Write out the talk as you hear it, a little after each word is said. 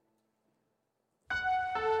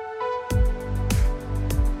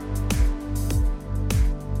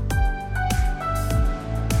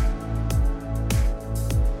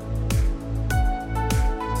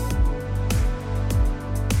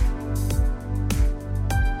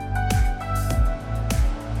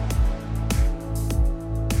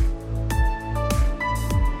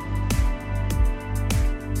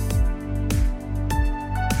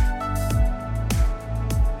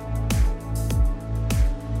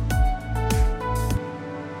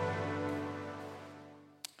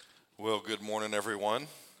everyone.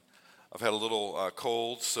 I've had a little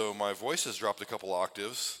cold, so my voice has dropped a couple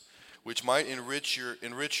octaves, which might enrich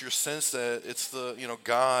your sense that it's the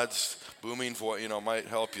God's booming voice. Might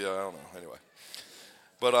help you. I don't know. Anyway,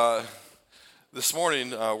 but this morning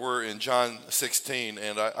we're in John 16,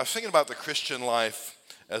 and I was thinking about the Christian life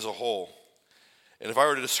as a whole. And if I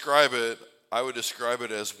were to describe it, I would describe it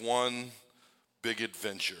as one big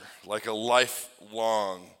adventure, like a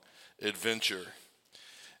lifelong adventure.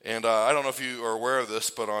 And I don't know if you are aware of this,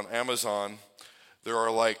 but on Amazon, there are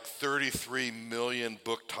like 33 million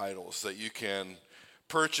book titles that you can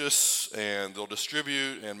purchase, and they'll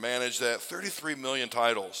distribute and manage that. 33 million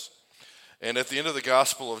titles. And at the end of the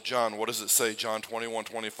Gospel of John, what does it say? John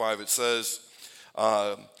 21:25. It says,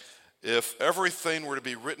 if everything were to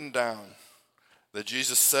be written down that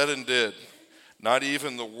Jesus said and did, not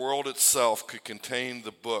even the world itself could contain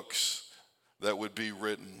the books that would be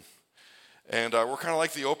written. And we're kind of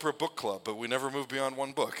like the Oprah Book Club, but we never move beyond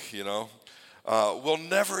one book, We'll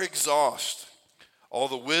never exhaust all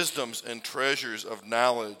the wisdoms and treasures of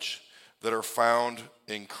knowledge that are found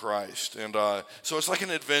in Christ. And so it's like an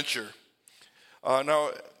adventure. Now,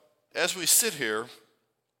 as we sit here,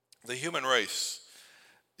 the human race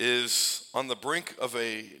is on the brink of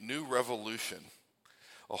a new revolution,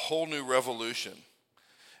 a whole new revolution.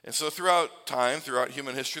 And so throughout time, throughout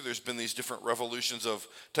human history, there's been these different revolutions of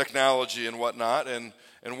technology and whatnot, and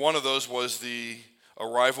one of those was the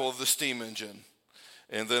arrival of the steam engine,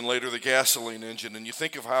 and then later the gasoline engine. And you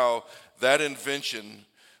think of how that invention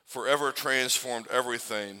forever transformed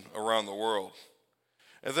everything around the world.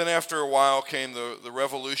 And then after a while came the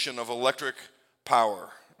revolution of electric power,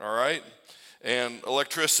 all right? And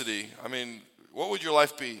electricity. I mean, what would your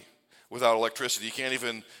life be without electricity?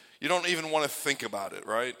 You don't even want to think about it,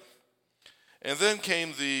 right? And then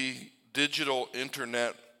came the digital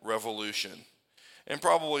internet revolution. And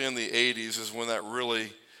probably in the 80s is when that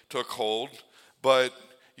really took hold. But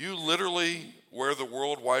you literally wear the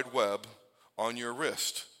World Wide Web on your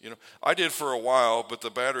wrist. I did for a while, but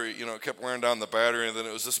the battery, it kept wearing down the battery, and then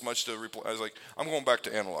it was this much to replace. I was like, I'm going back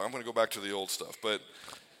to analog. I'm going to go back to the old stuff. But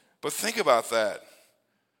think about that.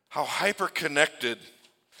 How hyper-connected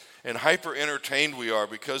and hyper-entertained we are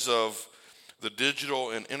because of the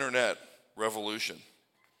digital and internet revolution.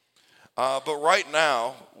 But right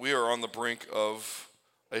now, we are on the brink of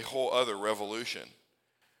a whole other revolution.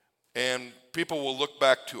 And people will look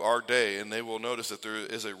back to our day, and they will notice that there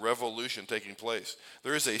is a revolution taking place.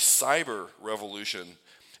 There is a cyber revolution,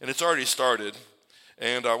 and it's already started.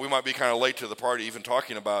 And we might be kind of late to the party even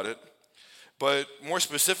talking about it. But more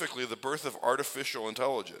specifically, the birth of artificial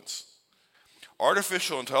intelligence.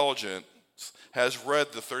 Artificial intelligence has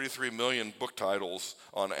read the 33 million book titles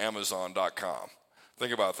on Amazon.com.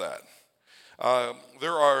 Think about that.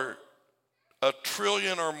 There are 1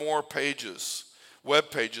 trillion or more pages, web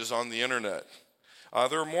pages on the internet.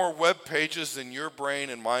 There are more web pages than your brain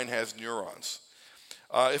and mine has neurons.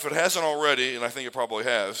 If it hasn't already, and I think it probably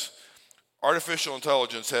has, artificial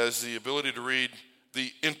intelligence has the ability to read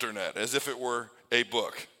the internet as if it were a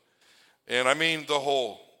book. And I mean the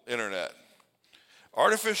whole internet.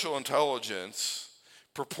 Artificial intelligence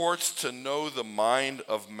purports to know the mind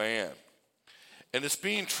of man. And it's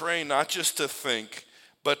being trained not just to think,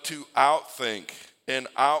 but to outthink and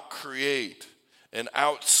outcreate and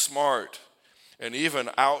outsmart and even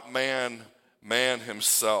outman man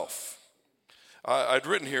himself. I'd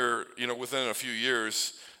written here, within a few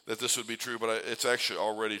years that this would be true, but it's actually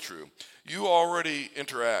already true. You already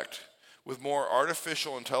interact with more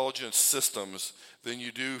artificial intelligence systems than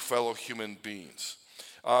you do fellow human beings.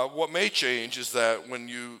 What may change is that when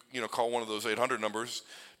you call one of those 800 numbers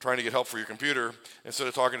trying to get help for your computer, instead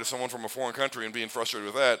of talking to someone from a foreign country and being frustrated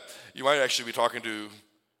with that, you might actually be talking to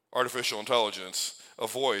artificial intelligence, a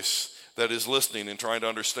voice that is listening and trying to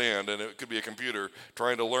understand, and it could be a computer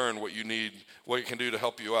trying to learn what you need, what it can do to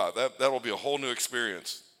help you out. That will be a whole new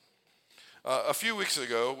experience. A few weeks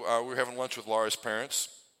ago, we were having lunch with Laura's parents,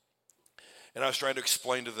 and I was trying to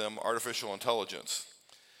explain to them artificial intelligence.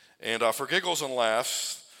 And for giggles and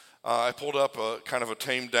laughs, I pulled up a kind of a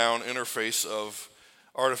tamed-down interface of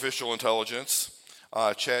artificial intelligence,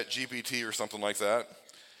 ChatGPT or something like that.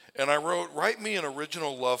 And I wrote, write me an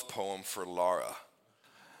original love poem for Laura.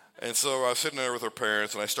 And so I was sitting there with her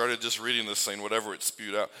parents, and I started just reading this thing, whatever it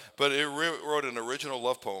spewed out. But it wrote an original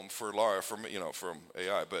love poem for Laura, from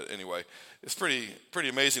AI. But anyway, it's pretty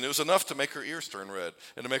amazing. It was enough to make her ears turn red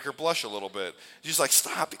and to make her blush a little bit. She's like,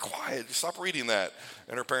 "Stop, be quiet, stop reading that."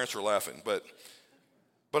 And her parents were laughing. But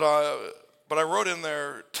I wrote in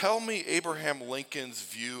there, "Tell me Abraham Lincoln's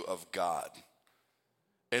view of God,"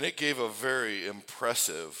 and it gave a very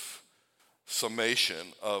impressive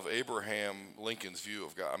summation of Abraham Lincoln's view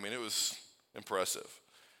of God. I mean, it was impressive.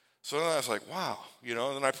 So then I was like, wow, and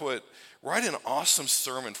then I put, write an awesome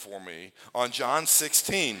sermon for me on John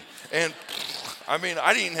 16. And I mean,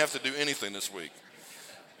 I didn't even have to do anything this week.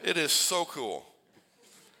 It is so cool.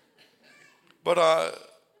 But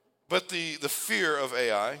the fear of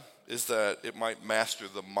AI is that it might master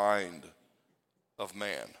the mind of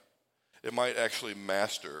man. It might actually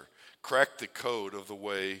crack the code of the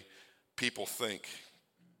way people think.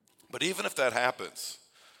 But even if that happens,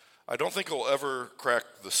 I don't think it'll ever crack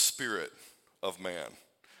the spirit of man.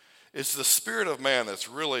 It's the spirit of man that's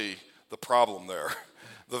really the problem there,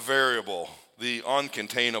 the variable, the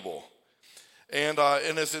uncontainable. And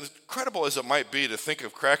as incredible as it might be to think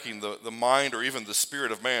of cracking the mind or even the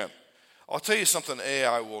spirit of man, I'll tell you something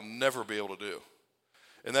AI will never be able to do.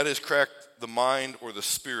 And that is crack the mind or the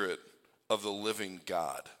spirit of the living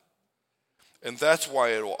God. And that's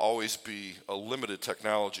why it will always be a limited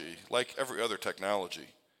technology, like every other technology.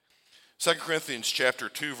 2 Corinthians chapter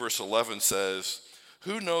 2, verse 11 says,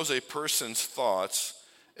 "Who knows a person's thoughts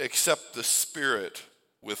except the spirit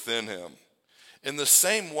within him? In the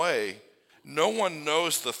same way, no one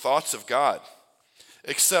knows the thoughts of God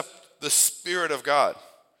except the Spirit of God."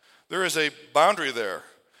 There is a boundary there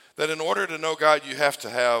that in order to know God, you have to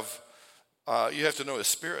know His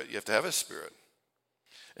Spirit. You have to have His Spirit.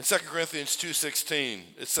 In 2 Corinthians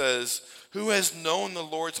 2:16, it says, "Who has known the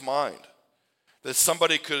Lord's mind, that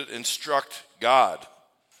somebody could instruct God?"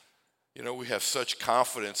 We have such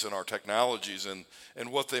confidence in our technologies and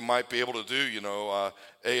what they might be able to do.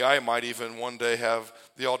 AI might even one day have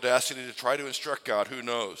the audacity to try to instruct God. Who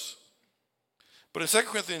knows? But in 2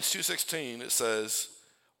 Corinthians 2:16, it says,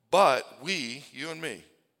 "But we," you and me,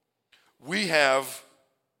 "we have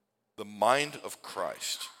the mind of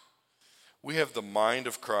Christ." We have the mind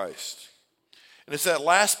of Christ. And it's that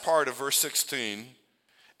last part of verse 16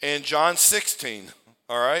 and John 16,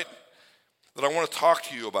 all right, that I want to talk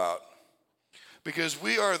to you about. Because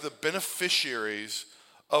we are the beneficiaries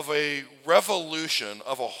of a revolution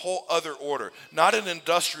of a whole other order. Not an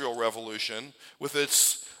industrial revolution with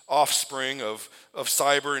its offspring of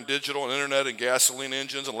cyber and digital and internet and gasoline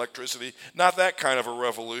engines and electricity. Not that kind of a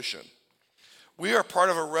revolution. We are part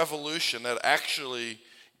of a revolution that actually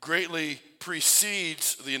greatly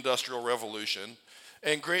precedes the Industrial Revolution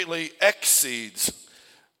and greatly exceeds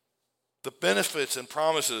the benefits and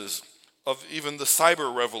promises of even the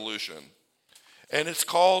cyber revolution. And it's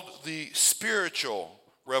called the spiritual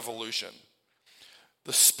revolution.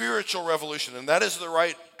 The spiritual revolution, and that is the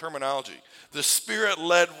right terminology. The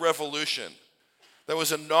Spirit-led revolution that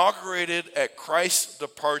was inaugurated at Christ's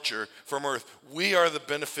departure from earth. We are the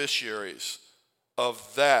beneficiaries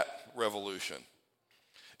of that revolution.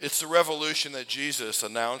 It's the revolution that Jesus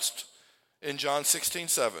announced in John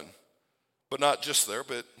 16:7. But not just there,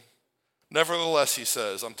 but nevertheless, he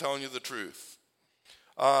says, I'm telling you the truth.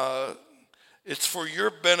 It's for your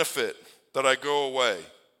benefit that I go away.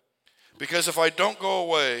 Because if I don't go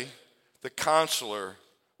away, the counselor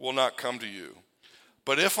will not come to you.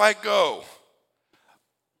 But if I go,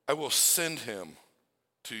 I will send him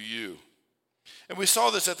to you. And we saw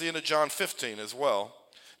this at the end of John 15 as well.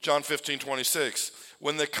 John 15:26.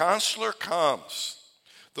 When the counselor comes,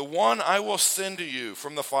 the one I will send to you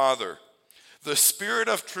from the Father, the Spirit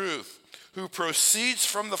of truth, who proceeds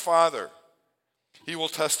from the Father, he will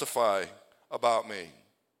testify about me.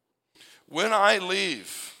 When I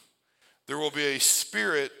leave, there will be a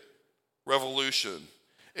spirit revolution,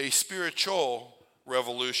 a spiritual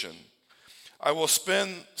revolution. I will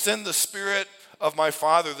send the Spirit of my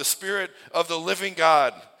Father, the Spirit of the living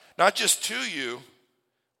God, not just to you,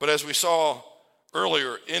 but as we saw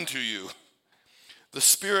earlier, into you. The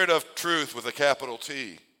Spirit of truth with a capital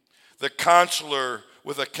T. The counselor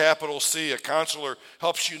with a capital C. A counselor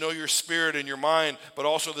helps you know your spirit and your mind, but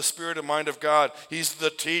also the spirit and mind of God. He's the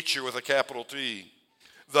teacher with a capital T.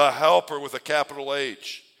 The helper with a capital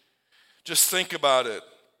H. Just think about it.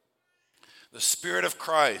 The Spirit of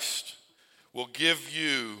Christ will give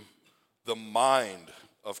you the mind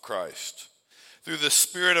of Christ. Through the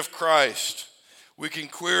Spirit of Christ, we can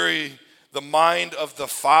query the mind of the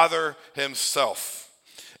Father himself.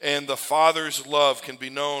 And the Father's love can be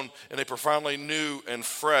known in a profoundly new and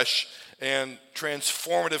fresh and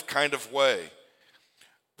transformative kind of way.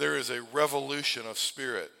 There is a revolution of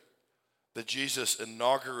spirit that Jesus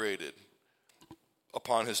inaugurated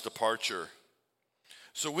upon his departure.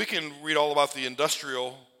 So we can read all about the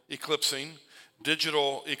industrial eclipsing,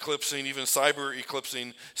 digital eclipsing, even cyber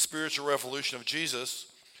eclipsing, spiritual revolution of Jesus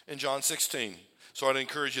in John 16. So I'd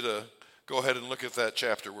encourage you to go ahead and look at that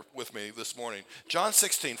chapter with me this morning. John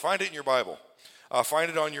 16, find it in your Bible. Find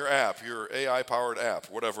it on your app, your AI-powered app,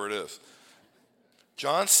 whatever it is.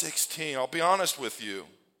 John 16, I'll be honest with you.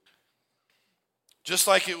 Just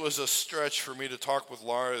like it was a stretch for me to talk with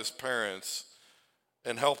Laura's parents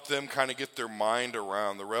and help them kind of get their mind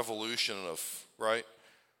around the revolution of, right?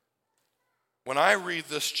 When I read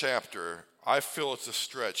this chapter, I feel it's a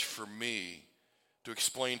stretch for me to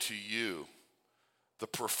explain to you the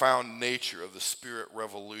profound nature of the Spirit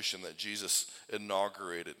revolution that Jesus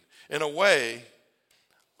inaugurated. In a way,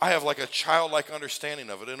 I have like a childlike understanding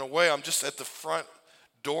of it. In a way, I'm just at the front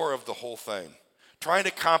door of the whole thing, trying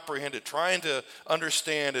to comprehend it, trying to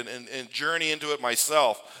understand and journey into it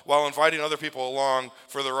myself while inviting other people along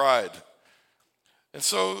for the ride. And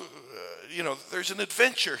so, there's an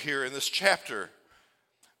adventure here in this chapter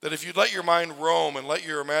that if you let your mind roam and let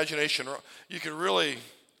your imagination roam, you can really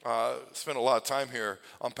spend a lot of time here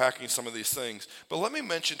unpacking some of these things. But let me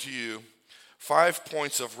mention to you 5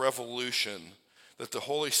 points of revolution that the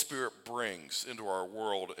Holy Spirit brings into our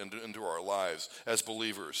world and into our lives as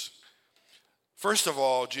believers. First of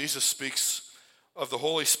all, Jesus speaks of the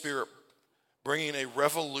Holy Spirit bringing a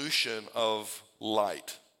revolution of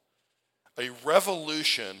light. A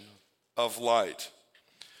revolution of light.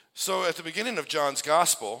 So at the beginning of John's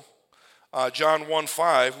Gospel, John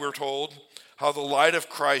 1:5, we're told how the light of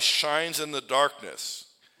Christ shines in the darkness,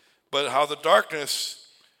 but how the darkness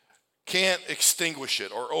can't extinguish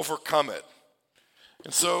it or overcome it.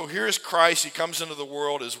 And so here's Christ. He comes into the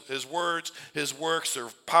world. His words, his works, they're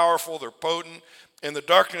powerful, they're potent, and the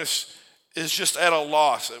darkness is just at a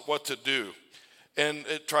loss at what to do. And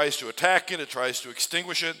it tries to attack it tries to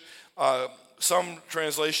extinguish it. Some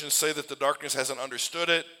translations say that the darkness hasn't understood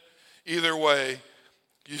it. Either way,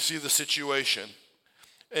 you see the situation.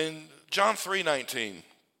 In John 3:19,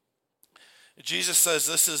 Jesus says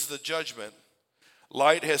this is the judgment.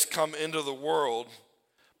 Light has come into the world,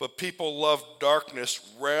 but people love darkness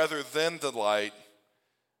rather than the light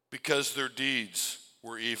because their deeds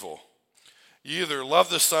were evil. You either love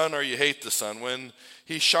the sun or you hate the sun. When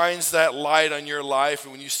he shines that light on your life,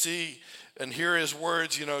 and when you see and hear his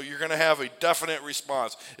words, you're going to have a definite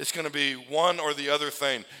response. It's going to be one or the other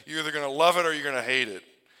thing. You're either going to love it or you're going to hate it.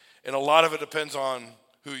 And a lot of it depends on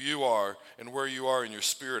who you are and where you are in your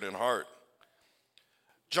spirit and heart.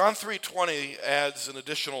 John 3:20 adds an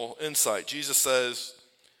additional insight. Jesus says,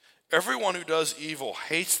 everyone who does evil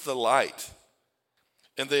hates the light,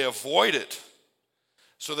 and they avoid it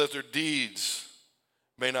so that their deeds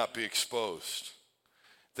may not be exposed.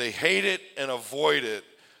 They hate it and avoid it.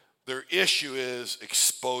 Their issue is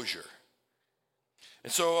exposure.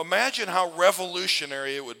 And so imagine how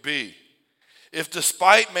revolutionary it would be if,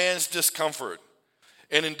 despite man's discomfort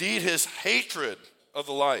and indeed his hatred of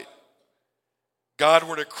the light, God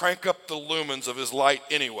were to crank up the lumens of his light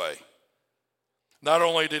anyway. Not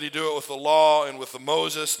only did he do it with the law and with the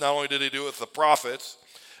Moses, not only did he do it with the prophets,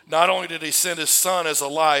 not only did he send his son as a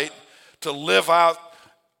light to live out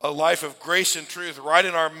a life of grace and truth right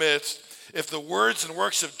in our midst. If the words and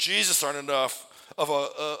works of Jesus aren't enough of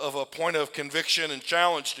a point of conviction and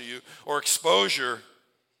challenge to you or exposure,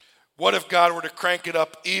 what if God were to crank it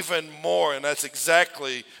up even more? And that's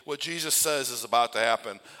exactly what Jesus says is about to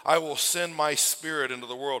happen. I will send my Spirit into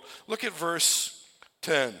the world. Look at verse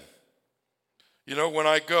 10. When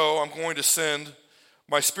I go, I'm going to send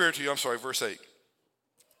my Spirit to you. Verse 8.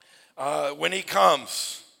 When he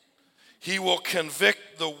comes, he will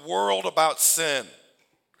convict the world about sin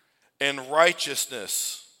and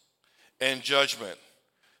righteousness and judgment.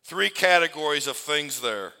 3 categories of things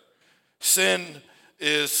there. Sin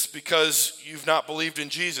is because you've not believed in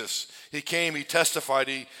Jesus. He came, he testified,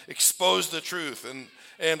 he exposed the truth,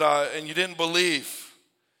 and you didn't believe.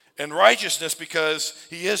 And righteousness because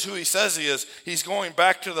he is who he says he is. He's going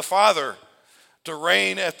back to the Father to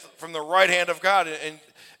reign from the right hand of God,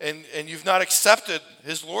 and you've not accepted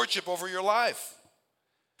his lordship over your life.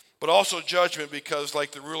 But also judgment because,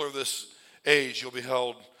 like the ruler of this age, you'll be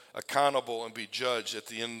held accountable and be judged at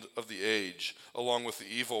the end of the age, along with the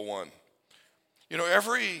evil one.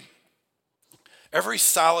 Every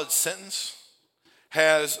solid sentence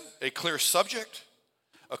has a clear subject,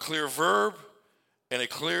 a clear verb, and a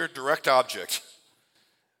clear direct object.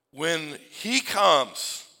 When he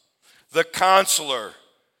comes, the counselor,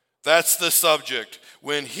 that's the subject.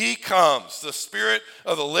 When he comes, the Spirit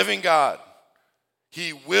of the living God,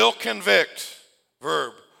 he will convict,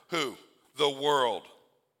 verb, who? The world,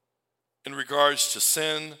 in regards to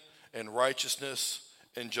sin and righteousness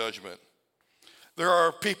and judgment. There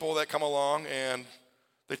are people that come along and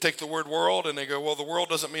they take the word world and they go, well, the world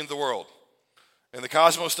doesn't mean the world. And the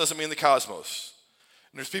cosmos doesn't mean the cosmos.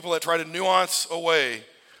 And there's people that try to nuance away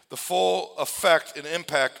the full effect and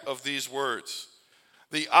impact of these words.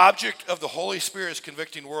 The object of the Holy Spirit's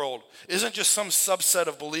convicting world isn't just some subset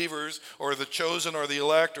of believers or the chosen or the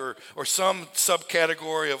elect or some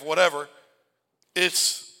subcategory of whatever.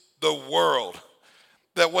 It's the world.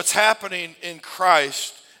 That what's happening in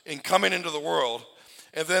Christ in coming into the world,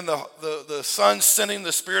 and then the Son sending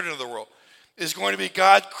the Spirit into the world, is going to be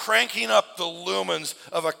God cranking up the lumens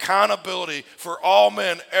of accountability for all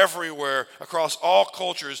men everywhere across all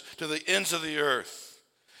cultures to the ends of the earth.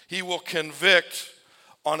 He will convict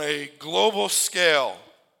on a global scale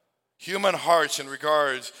human hearts in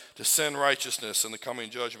regards to sin, righteousness, and the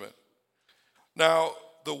coming judgment. Now,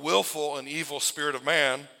 the willful and evil spirit of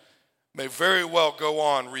man may very well go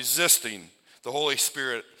on resisting the Holy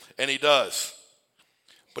Spirit, and he does.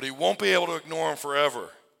 But he won't be able to ignore him forever.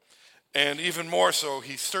 And even more so,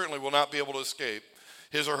 he certainly will not be able to escape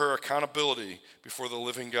his or her accountability before the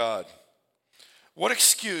living God. What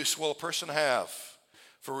excuse will a person have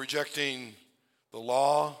for rejecting the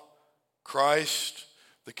law, Christ,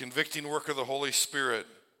 the convicting work of the Holy Spirit?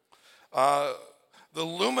 The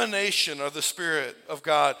illumination of the Spirit of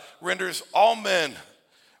God renders all men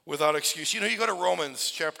without excuse. You go to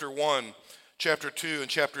Romans chapter 1, chapter 2, and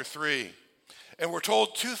chapter 3, and we're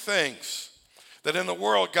told two things. That in the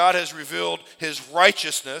world God has revealed his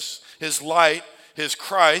righteousness, his light, his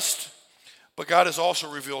Christ, but God has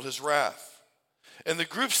also revealed his wrath. And the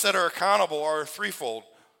groups that are accountable are threefold.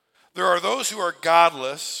 There are those who are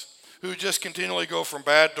godless, who just continually go from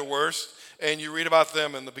bad to worse, and you read about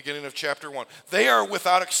them in the beginning of chapter 1. They are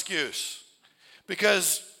without excuse,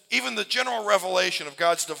 because even the general revelation of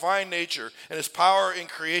God's divine nature and his power in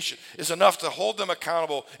creation is enough to hold them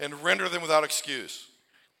accountable and render them without excuse.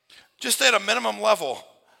 Just at a minimum level.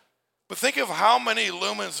 But think of how many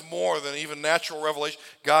lumens more than even natural revelation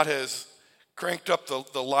God has cranked up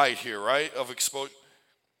the light here, right, of exposure.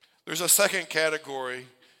 There's a second category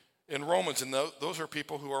in Romans, and those are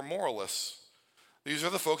people who are moralists. These are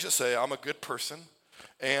the folks that say, I'm a good person,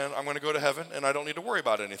 and I'm going to go to heaven, and I don't need to worry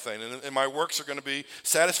about anything. And my works are going to be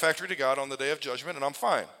satisfactory to God on the day of judgment, and I'm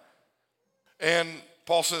fine. And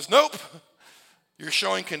Paul says, nope. You're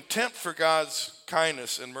showing contempt for God's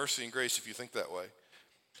kindness and mercy and grace if you think that way.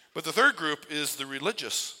 But the third group is the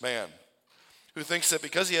religious man who thinks that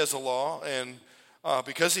because he has the law and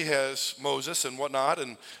because he has Moses and whatnot,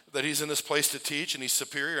 and that he's in this place to teach, and he's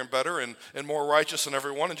superior and better and more righteous than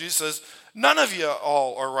everyone. And Jesus says, none of you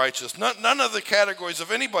all are righteous. None of the categories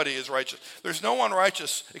of anybody is righteous. There's no one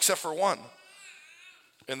righteous except for one,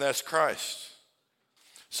 and that's Christ.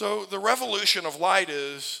 So the revolution of light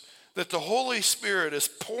is that the Holy Spirit is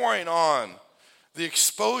pouring on the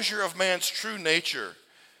exposure of man's true nature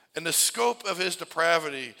and the scope of his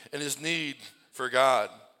depravity and his need for God.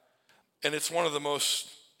 And it's one of the most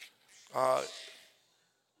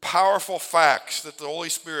powerful facts that the Holy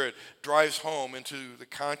Spirit drives home into the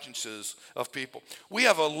consciences of people. We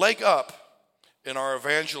have a leg up in our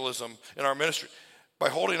evangelism, in our ministry, by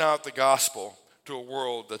holding out the gospel to a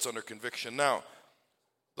world that's under conviction. Now,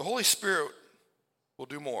 the Holy Spirit will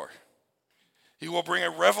do more. He will bring a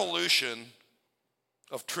revolution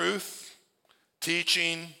of truth,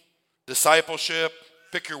 teaching, discipleship.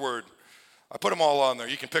 Pick your word. I put them all on there.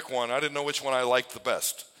 You can pick one. I didn't know which one I liked the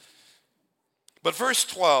best. But verse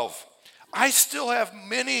 12, I still have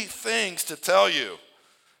many things to tell you,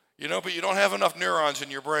 but you don't have enough neurons in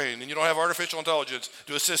your brain, and you don't have artificial intelligence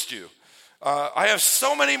to assist you. I have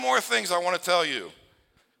so many more things I want to tell you,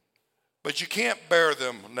 but you can't bear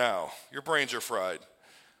them now. Your brains are fried.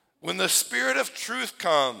 When the Spirit of truth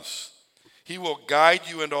comes, he will guide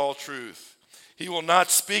you into all truth. He will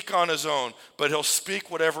not speak on his own, but he'll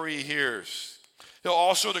speak whatever he hears. He'll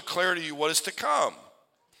also declare to you what is to come.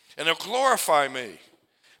 And he'll glorify me,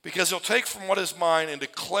 because he'll take from what is mine and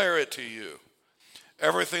declare it to you.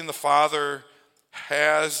 Everything the Father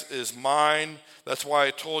has is mine. That's why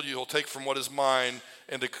I told you he'll take from what is mine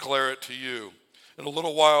and declare it to you. In a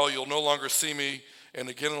little while you'll no longer see me, and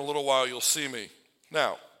again in a little while you'll see me.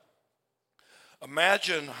 Now,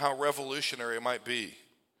 imagine how revolutionary it might be.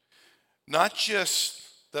 Not just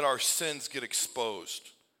that our sins get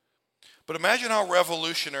exposed, but imagine how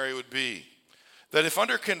revolutionary it would be that if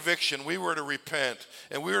under conviction we were to repent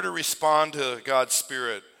and we were to respond to God's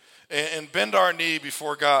Spirit and bend our knee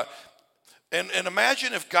before God. And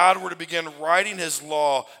imagine if God were to begin writing his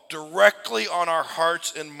law directly on our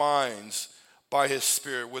hearts and minds by his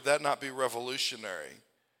Spirit. Would that not be revolutionary?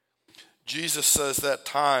 Jesus says that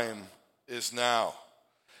time is now.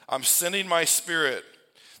 I'm sending my Spirit.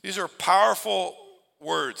 These are powerful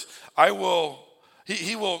words.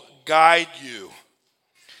 He will guide you.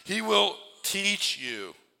 He will teach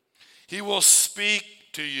you. He will speak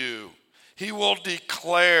to you. He will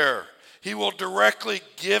declare. He will directly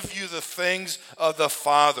give you the things of the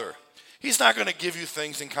Father. He's not going to give you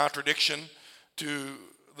things in contradiction to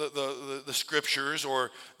the scriptures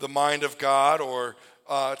or the mind of God or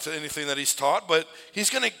to anything that he's taught, but he's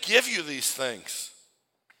going to give you these things.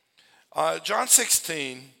 John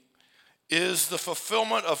 16 is the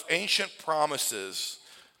fulfillment of ancient promises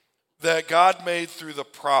that God made through the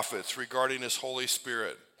prophets regarding his Holy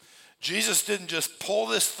Spirit. Jesus didn't just pull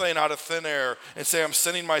this thing out of thin air and say, I'm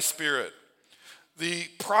sending my Spirit. The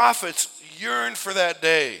prophets yearned for that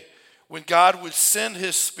day when God would send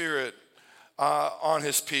his Spirit on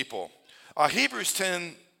his people. Hebrews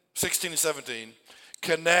 10, 16 and 17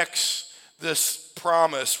 connects this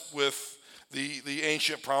promise with the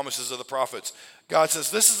ancient promises of the prophets. God says,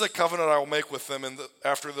 this is a covenant I will make with them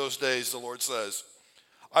after those days, the Lord says.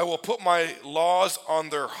 I will put my laws on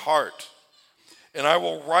their heart, and I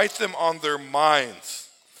will write them on their minds,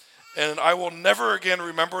 and I will never again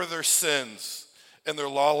remember their sins and their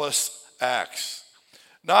lawless acts.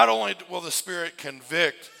 Not only will the Spirit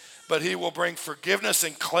convict, but he will bring forgiveness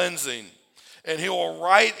and cleansing, and he will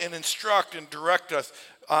write and instruct and direct us,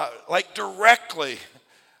 directly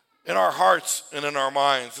in our hearts and in our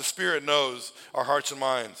minds. The Spirit knows our hearts and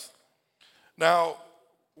minds. Now,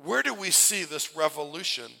 where do we see this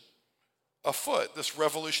revolution afoot, this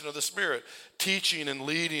revolution of the Spirit, teaching and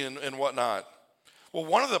leading and whatnot? Well,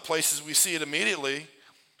 one of the places we see it immediately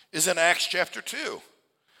is in Acts chapter 2,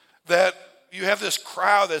 that you have this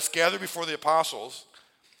crowd that's gathered before the apostles,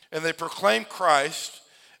 and they proclaim Christ,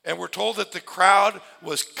 and we're told that the crowd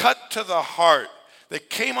was cut to the heart. They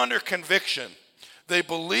came under conviction. They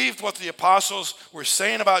believed what the apostles were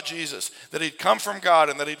saying about Jesus, that he'd come from God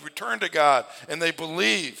and that he'd returned to God, and they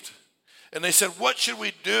believed. And they said, what should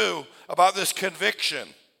we do about this conviction?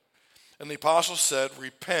 And the apostles said,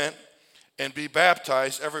 repent and be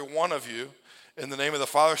baptized, every one of you, in the name of the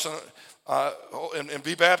Father, Son, and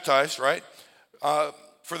be baptized, right,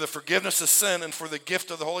 for the forgiveness of sin and for the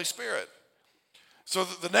gift of the Holy Spirit. So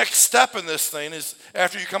the next step in this thing is,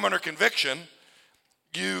 after you come under conviction,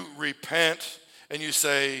 you repent and you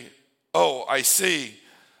say, oh, I see.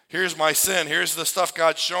 Here's my sin. Here's the stuff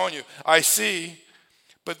God's showing you. I see.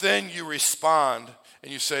 But then you respond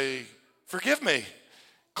and you say, forgive me,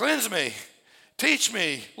 cleanse me, teach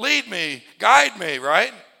me, lead me, guide me,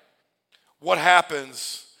 right? What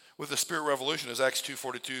happens with the Spirit revolution is Acts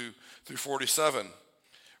 2:42 through 47,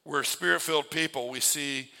 where Spirit-filled people we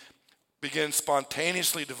see begin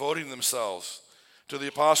spontaneously devoting themselves to the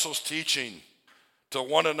apostles' teaching, to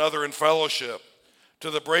one another in fellowship,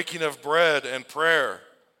 to the breaking of bread and prayer.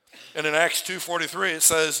 And in Acts 2:43 it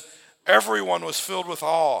says, everyone was filled with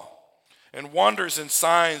awe, and wonders and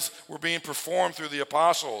signs were being performed through the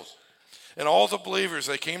apostles. And all the believers,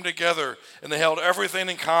 they came together and they held everything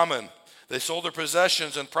in common. They sold their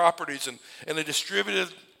possessions and properties, and they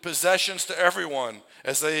distributed possessions to everyone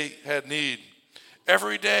as they had need.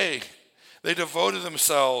 Every day they devoted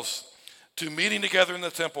themselves to meeting together in the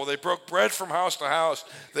temple. They broke bread from house to house.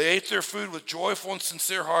 They ate their food with joyful and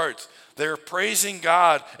sincere hearts. They were praising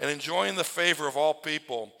God and enjoying the favor of all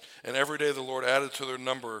people. And every day the Lord added to their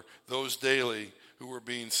number those daily who were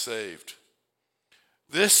being saved.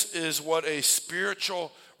 This is what a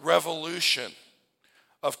spiritual revolution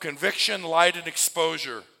of conviction, light, and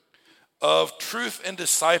exposure, of truth and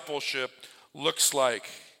discipleship looks like.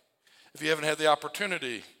 If you haven't had the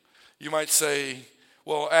opportunity, you might say,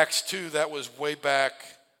 well, Acts 2, that was way back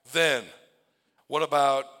then. What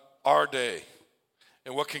about our day?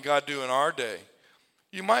 And what can God do in our day?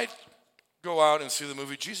 You might go out and see the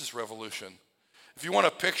movie Jesus Revolution. If you want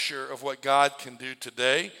a picture of what God can do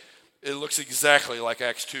today, it looks exactly like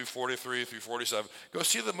Acts 2:43 through 47. Go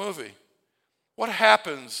see the movie. What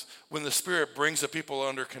happens when the Spirit brings the people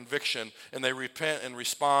under conviction and they repent and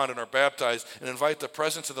respond and are baptized and invite the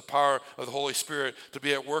presence of the power of the Holy Spirit to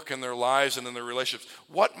be at work in their lives and in their relationships?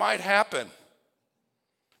 What might happen?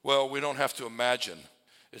 Well, we don't have to imagine.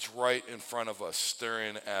 It's right in front of us,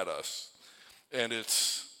 staring at us. And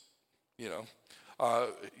it's, you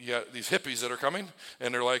got these hippies that are coming,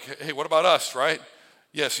 and they're like, hey, what about us, right?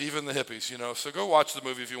 Yes, even the hippies, So go watch the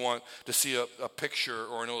movie if you want to see a picture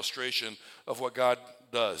or an illustration of what God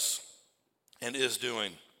does and is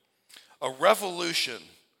doing. A revolution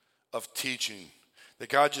of teaching that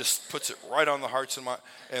God just puts it right on the hearts and minds,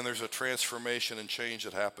 and there's a transformation and change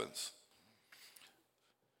that happens.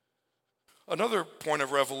 Another point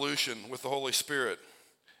of revolution with the Holy Spirit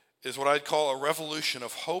is what I'd call a revolution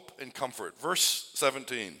of hope and comfort. Verse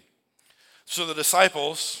 17. So the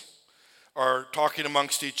disciples are talking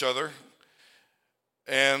amongst each other,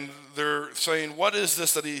 and they're saying, what is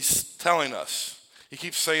this that he's telling us? He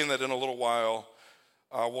keeps saying that in a little while,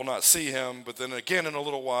 will not see him, but then again in a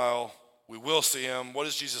little while we will see him. What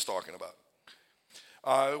is Jesus talking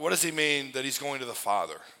about? What does he mean that he's going to the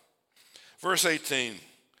Father? Verse 18,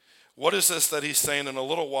 what is this that he's saying in a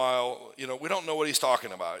little while? We don't know what he's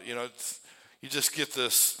talking about. You just get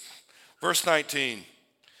this. Verse 19,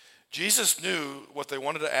 Jesus knew what they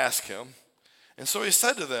wanted to ask him, and so he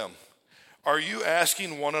said to them, are you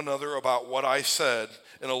asking one another about what I said?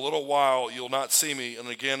 In a little while you'll not see me, and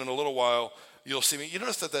again in a little while you'll see me. You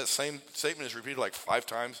notice that same statement is repeated like 5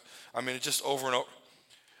 times? It's just over and over.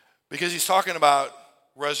 Because he's talking about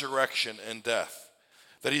resurrection and death.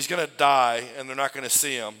 That he's going to die and they're not going to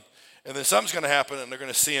see him. And then something's going to happen and they're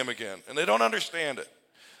going to see him again. And they don't understand it.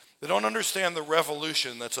 They don't understand the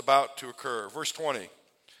revolution that's about to occur. Verse 20.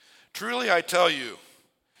 Truly I tell you,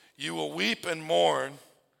 you will weep and mourn,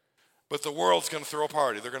 but the world's going to throw a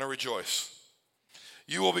party. They're going to rejoice.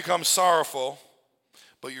 You will become sorrowful,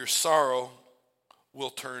 but your sorrow will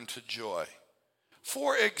turn to joy.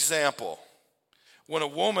 For example, when a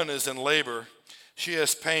woman is in labor, she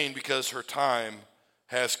has pain because her time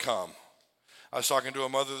has come. I was talking to a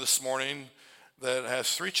mother this morning that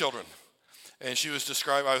has 3 children, and she was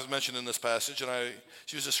describing, I was mentioned in this passage, and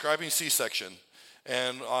she was describing C-section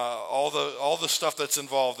and all the stuff that's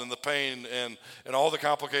involved in the pain and all the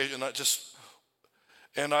complications.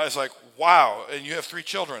 And I was like, wow, and you have 3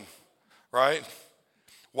 children, right?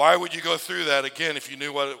 Why would you go through that again if you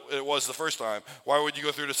knew what it was the first time? Why would you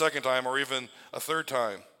go through the second time or even a third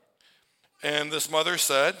time? And this mother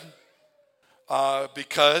said,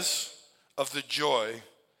 because of the joy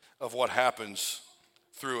of what happens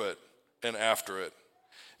through it and after it.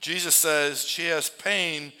 Jesus says she has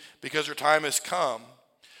pain because her time has come,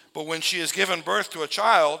 but when she has given birth to a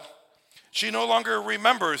child, she no longer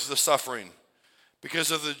remembers the suffering because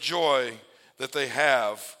of the joy that they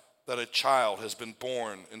have that a child has been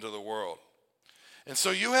born into the world. And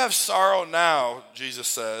so you have sorrow now, Jesus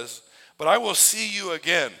says, but I will see you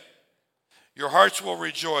again. Your hearts will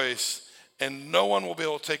rejoice, and no one will be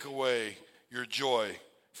able to take away your joy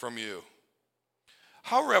from you.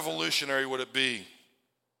 How revolutionary would it be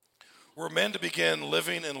were men to begin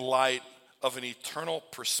living in light of an eternal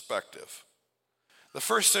perspective? The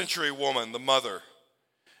first century woman, the mother,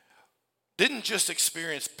 didn't just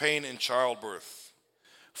experience pain in childbirth.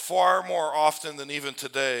 Far more often than even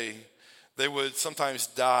today, they would sometimes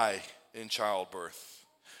die in childbirth.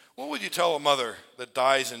 What would you tell a mother that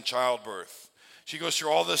dies in childbirth? She goes through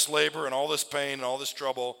all this labor and all this pain and all this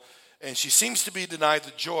trouble, and she seems to be denied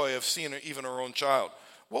the joy of seeing even her own child.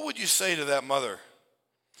 What would you say to that mother?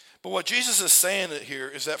 But what Jesus is saying here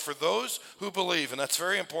is that for those who believe, and that's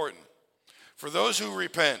very important, for those who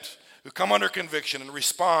repent, who come under conviction and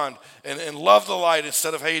respond and love the light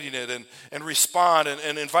instead of hating it and respond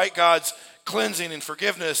and invite God's cleansing and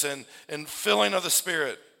forgiveness and filling of the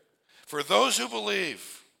Spirit, for those who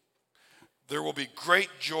believe, there will be great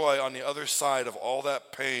joy on the other side of all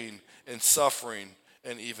that pain and suffering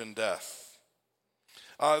and even death.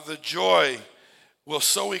 The joy will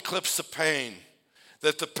so eclipse the pain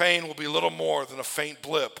that the pain will be little more than a faint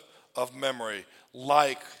blip of memory,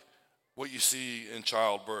 like what you see in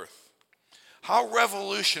childbirth. How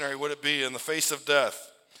revolutionary would it be in the face of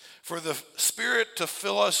death for the Spirit to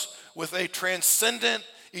fill us with a transcendent,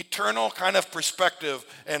 eternal kind of perspective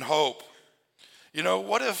and hope?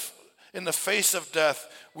 What if in the face of death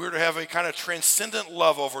we were to have a kind of transcendent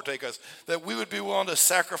love overtake us, that we would be willing to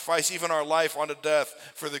sacrifice even our life unto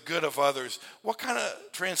death for the good of others? What kind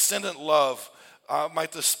of transcendent love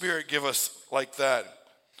might the Spirit give us like that?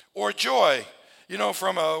 Or joy.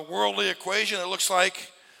 From a worldly equation, it looks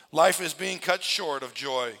like life is being cut short of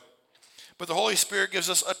joy. But the Holy Spirit gives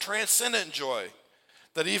us a transcendent joy,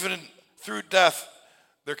 that even through death,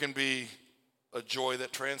 there can be a joy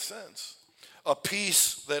that transcends, a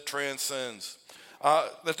peace that transcends,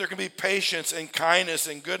 that there can be patience and kindness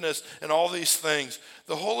and goodness and all these things.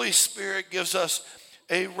 The Holy Spirit gives us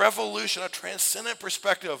a revolution, a transcendent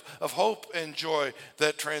perspective of hope and joy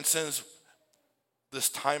that transcends this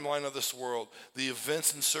timeline of this world, the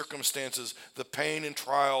events and circumstances, the pain and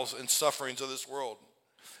trials and sufferings of this world.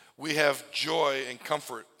 We have joy and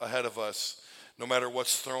comfort ahead of us, no matter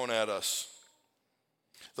what's thrown at us.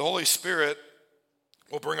 The Holy Spirit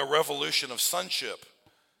will bring a revolution of sonship,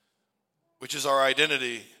 which is our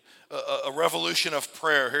identity, a revolution of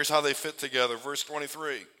prayer. Here's how they fit together. Verse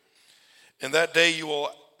 23. In that day you will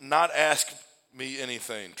not ask me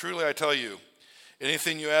anything. Truly I tell you,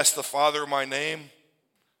 anything you ask the Father in my name,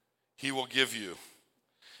 he will give you.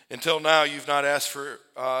 Until now you've not asked for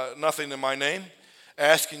nothing in my name.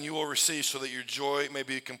 Ask and you will receive, so that your joy may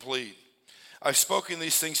be complete. I've spoken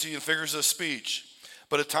these things to you in figures of speech.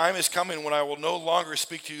 But a time is coming when I will no longer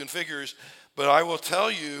speak to you in figures, but I will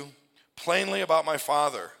tell you plainly about my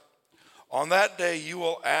Father. On that day you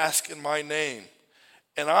will ask in my name.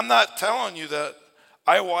 And I'm not telling you that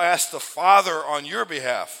I will ask the Father on your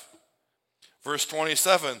behalf. Verse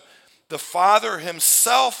 27, the Father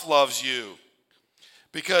himself loves you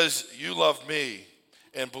because you loved me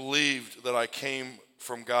and believed that I came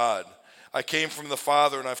from God. I came from the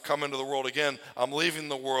Father and I've come into the world again. I'm leaving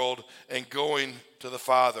the world and going to the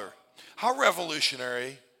Father. How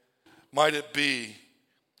revolutionary might it be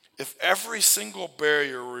if every single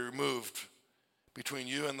barrier were removed between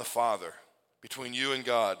you and the Father, between you and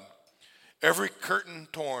God? Every curtain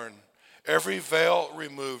torn, every veil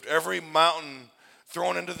removed, every mountain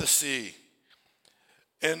thrown into the sea.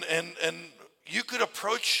 And you could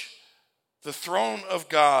approach the throne of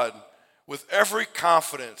God with every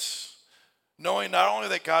confidence, knowing not only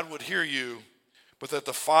that God would hear you, but that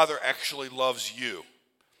the Father actually loves you.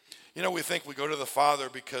 You know, we think we go to the Father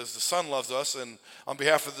because the Son loves us, and on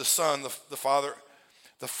behalf of the Son, the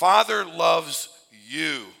Father loves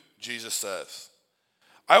you, Jesus says.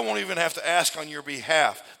 I won't even have to ask on your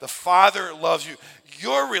behalf. The Father loves you.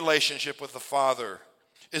 Your relationship with the Father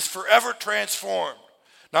is forever transformed,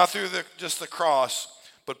 not through just the cross,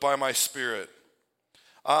 but by my Spirit.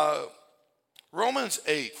 Romans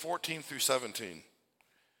 8, 14 through 17.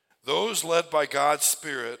 Those led by God's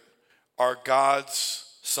Spirit are God's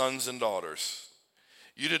sons and daughters.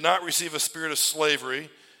 You did not receive a spirit of slavery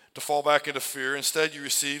to fall back into fear. Instead, you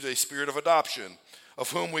received a spirit of adoption,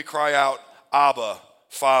 of whom we cry out, Abba,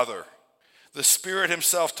 Father. The Spirit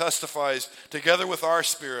himself testifies, together with our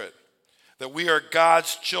spirit, that we are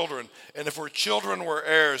God's children. And if we're children, we're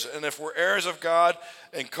heirs. And if we're heirs of God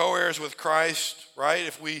and co-heirs with Christ, right?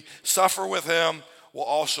 If we suffer with him, we'll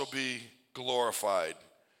also be glorified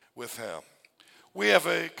with him. We have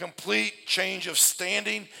a complete change of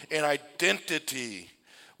standing and identity.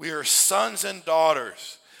 We are sons and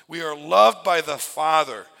daughters. We are loved by the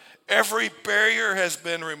Father. Every barrier has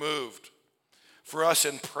been removed for us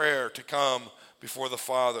in prayer to come before the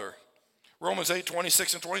Father. Romans 8,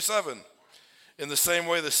 26 and 27. In the same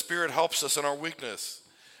way, the Spirit helps us in our weakness,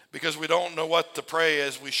 because we don't know what to pray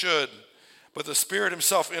as we should, but the Spirit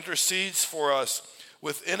himself intercedes for us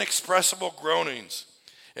with inexpressible groanings.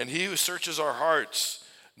 And he who searches our hearts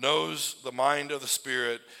knows the mind of the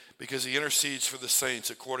Spirit, because he intercedes for the saints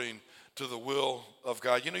according to the will of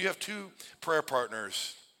God. You know, you have two prayer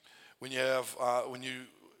partners when you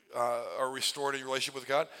are restored in your relationship with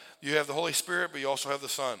God. You have the Holy Spirit, but you also have the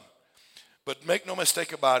Son. But make no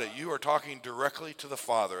mistake about it, you are talking directly to the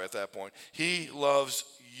Father at that point. He loves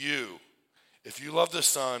you. If you love the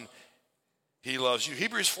Son, he loves you.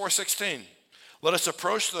 Hebrews 4:16. Let us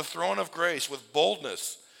approach the throne of grace with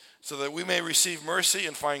boldness, so that we may receive mercy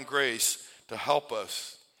and find grace to help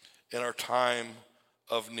us in our time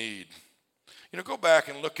of need. You know, go back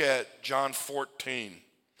and look at John 14.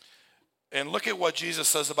 And look at what Jesus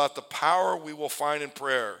says about the power we will find in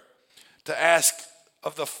prayer to ask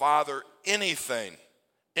of the Father anything,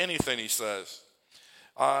 he says,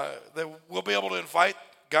 that we'll be able to invite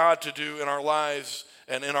God to do in our lives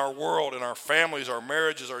and in our world, in our families, our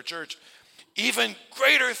marriages, our church, even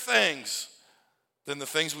greater things than the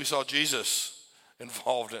things we saw Jesus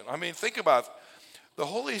involved in. I mean, think about it. The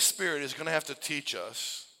Holy Spirit is going to have to teach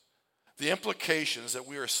us the implications that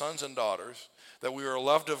we are sons and daughters, that we are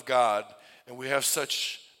loved of God, and we have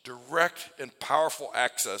such direct and powerful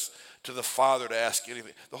access to the Father to ask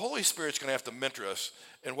anything. The Holy Spirit's going to have to mentor us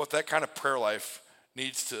in what that kind of prayer life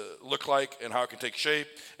needs to look like and how it can take shape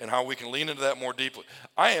and how we can lean into that more deeply.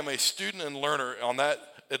 I am a student and learner on that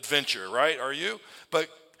adventure, right? Are you? But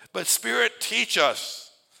Spirit, teach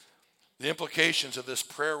us the implications of this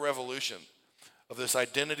prayer revolution, of this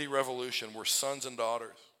identity revolution. We're sons and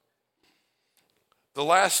daughters. The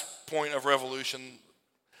last point of revolution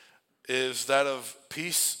is that of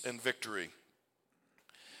peace and victory.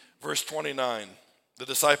 Verse 29, the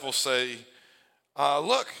disciples say,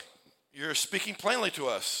 look, you're speaking plainly to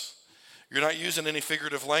us. You're not using any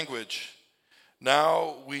figurative language.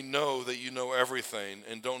 Now we know that you know everything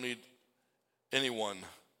and don't need anyone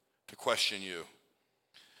to question you.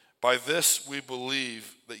 By this we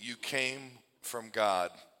believe that you came from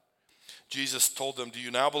God. Jesus told them, do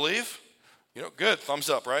you now believe? You know, good, thumbs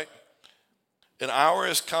up, right? An hour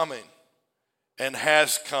is coming and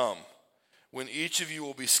has come when each of you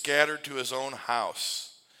will be scattered to his own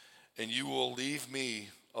house, and you will leave me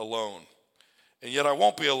alone. And yet I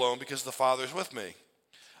won't be alone, because the Father's with me.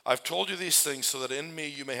 I've told you these things so that in me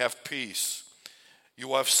you may have peace. You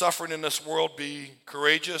will have suffering in this world. Be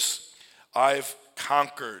courageous. I've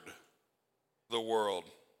conquered the world.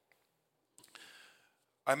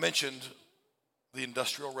 I mentioned the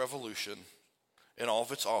Industrial Revolution and all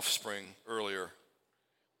of its offspring earlier.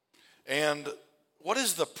 And what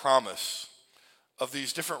is the promise of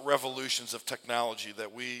these different revolutions of technology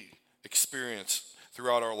that we experience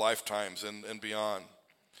throughout our lifetimes and beyond?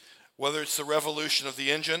 Whether it's the revolution of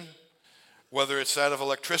the engine, whether it's that of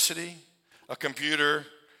electricity, a computer,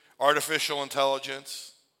 artificial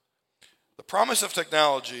intelligence, the promise of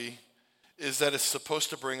technology is that it's supposed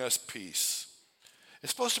to bring us peace.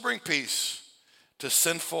 It's supposed to bring peace to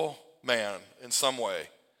sinful man in some way.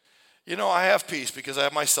 You know, I have peace because I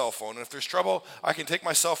have my cell phone. And if there's trouble, I can take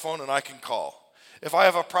my cell phone and I can call. If I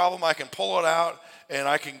have a problem, I can pull it out and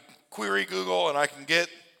I can query Google and I can get,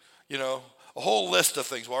 a whole list of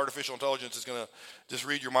things. Well, artificial intelligence is going to just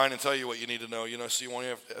read your mind and tell you what you need to know, so you won't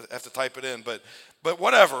have to type it in. But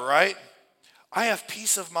whatever, right? I have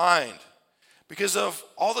peace of mind because of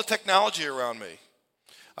all the technology around me.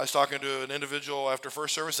 I was talking to an individual after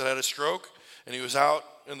first service that had a stroke, and he was out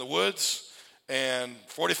in the woods and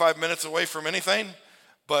 45 minutes away from anything.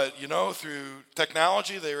 But, through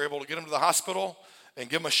technology, they were able to get him to the hospital and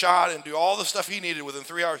give him a shot and do all the stuff he needed within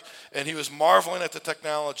 3 hours. And he was marveling at the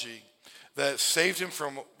technology that saved him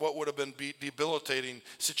from what would have been a debilitating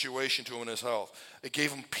situation to him in his health. It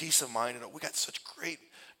gave him peace of mind. We got such great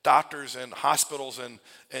doctors and hospitals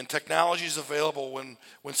and technologies available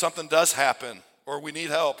when something does happen or we need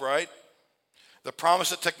help, right? The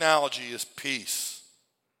promise of technology is peace.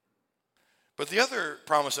 But the other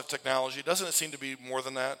promise of technology, doesn't it seem to be more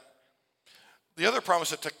than that? The other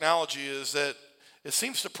promise of technology is that it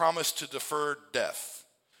seems to promise to defer death.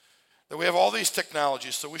 That we have all these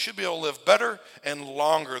technologies, so we should be able to live better and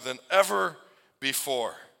longer than ever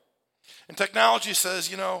before. And technology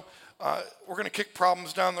says, we're going to kick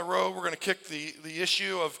problems down the road. We're going to kick the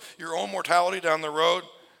issue of your own mortality down the road.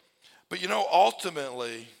 But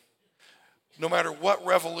ultimately, no matter what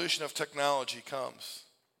revolution of technology comes,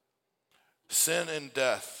 sin and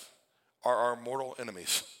death are our mortal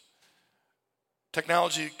enemies.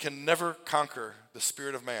 Technology can never conquer the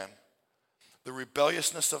spirit of man, the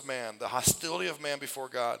rebelliousness of man, the hostility of man before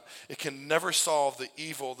God. It can never solve the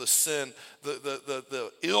evil, the sin,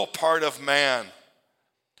 the ill part of man.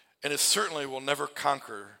 And it certainly will never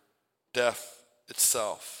conquer death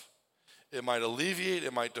itself. It might alleviate,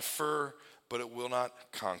 it might defer, but it will not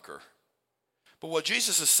conquer. But what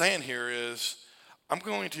Jesus is saying here is, I'm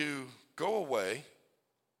going to go away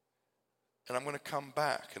and I'm going to come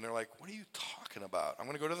back. And they're like, what are you talking about? I'm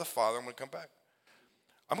going to go to the Father, I'm going to come back.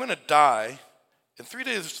 I'm going to die, and 3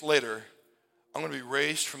 days later, I'm going to be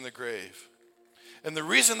raised from the grave. And the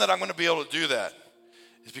reason that I'm going to be able to do that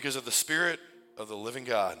is because of the Spirit of the living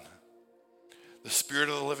God. The Spirit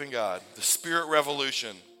of the living God. The Spirit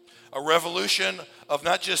revolution. A revolution of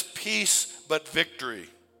not just peace, but victory.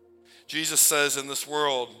 Jesus says, in this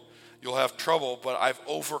world, you'll have trouble, but I've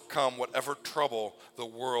overcome whatever trouble the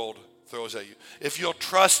world throws at you. If you'll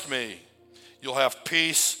trust me, you'll have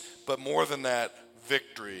peace, but more than that,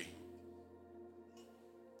 victory.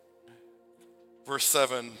 Verse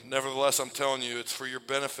 7, nevertheless, I'm telling you, it's for your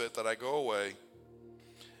benefit that I go away.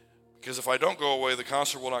 Because if I don't go away, the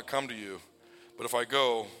counselor will not come to you. But if I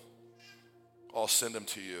go, I'll send him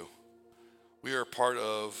to you. We are part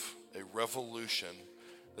of a revolution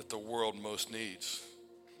that the world most needs.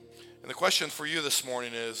 And the question for you this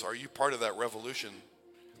morning is, are you part of that revolution?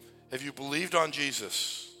 Have you believed on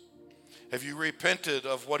Jesus? Have you repented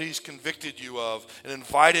of what he's convicted you of and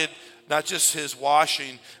invited not just his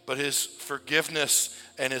washing, but his forgiveness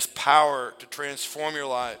and his power to transform your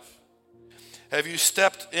life? Have you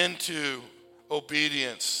stepped into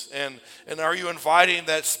obedience? And are you inviting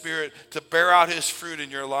that Spirit to bear out his fruit in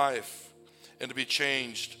your life and to be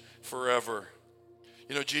changed forever?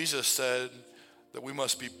 Jesus said that we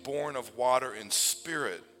must be born of water and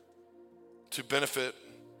spirit to benefit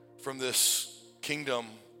from this kingdom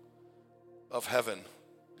of heaven.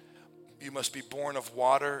 You must be born of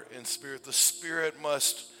water and spirit. The Spirit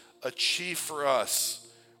must achieve for us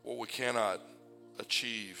what we cannot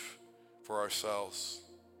achieve for ourselves.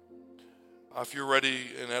 If you're ready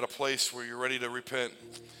and at a place where you're ready to repent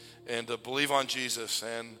and to believe on Jesus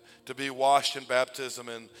and to be washed in baptism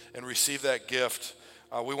and receive that gift,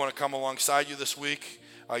 we want to come alongside you this week.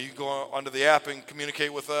 You can go onto the app and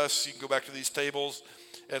communicate with us. You can go back to these tables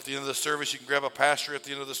at the end of the service. You can grab a pastor at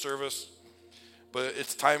the end of the service. But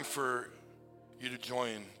it's time for you to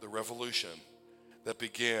join the revolution that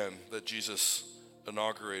began, that Jesus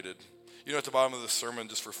inaugurated. At the bottom of the sermon,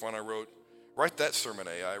 just for fun, I wrote, write that sermon,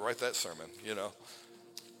 AI, write that sermon,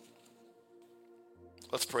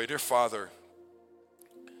 Let's pray. Dear Father,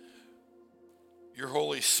 your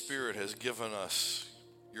Holy Spirit has given us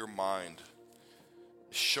your mind.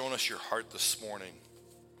 has shown us your heart this morning.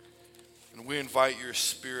 And we invite your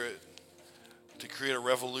Spirit to create a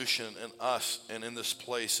revolution in us and in this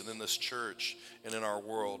place and in this church and in our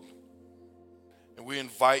world. And we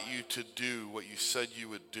invite you to do what you said you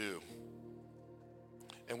would do.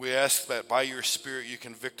 And we ask that by your Spirit you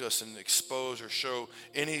convict us and expose or show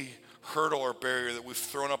any hurdle or barrier that we've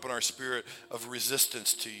thrown up in our spirit of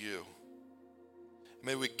resistance to you.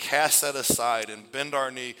 May we cast that aside and bend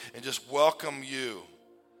our knee and just welcome you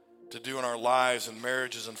to do in our lives and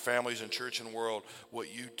marriages and families and church and world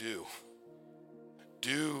what you do.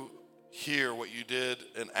 Do here what you did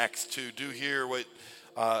in Acts 2. Do here what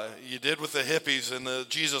you did with the hippies and the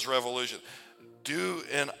Jesus Revolution. Do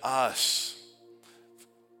in us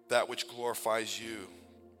that which glorifies you.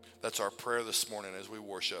 That's our prayer this morning as we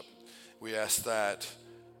worship. We ask that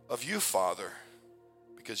of you, Father,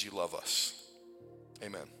 because you love us.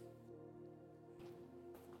 Amen.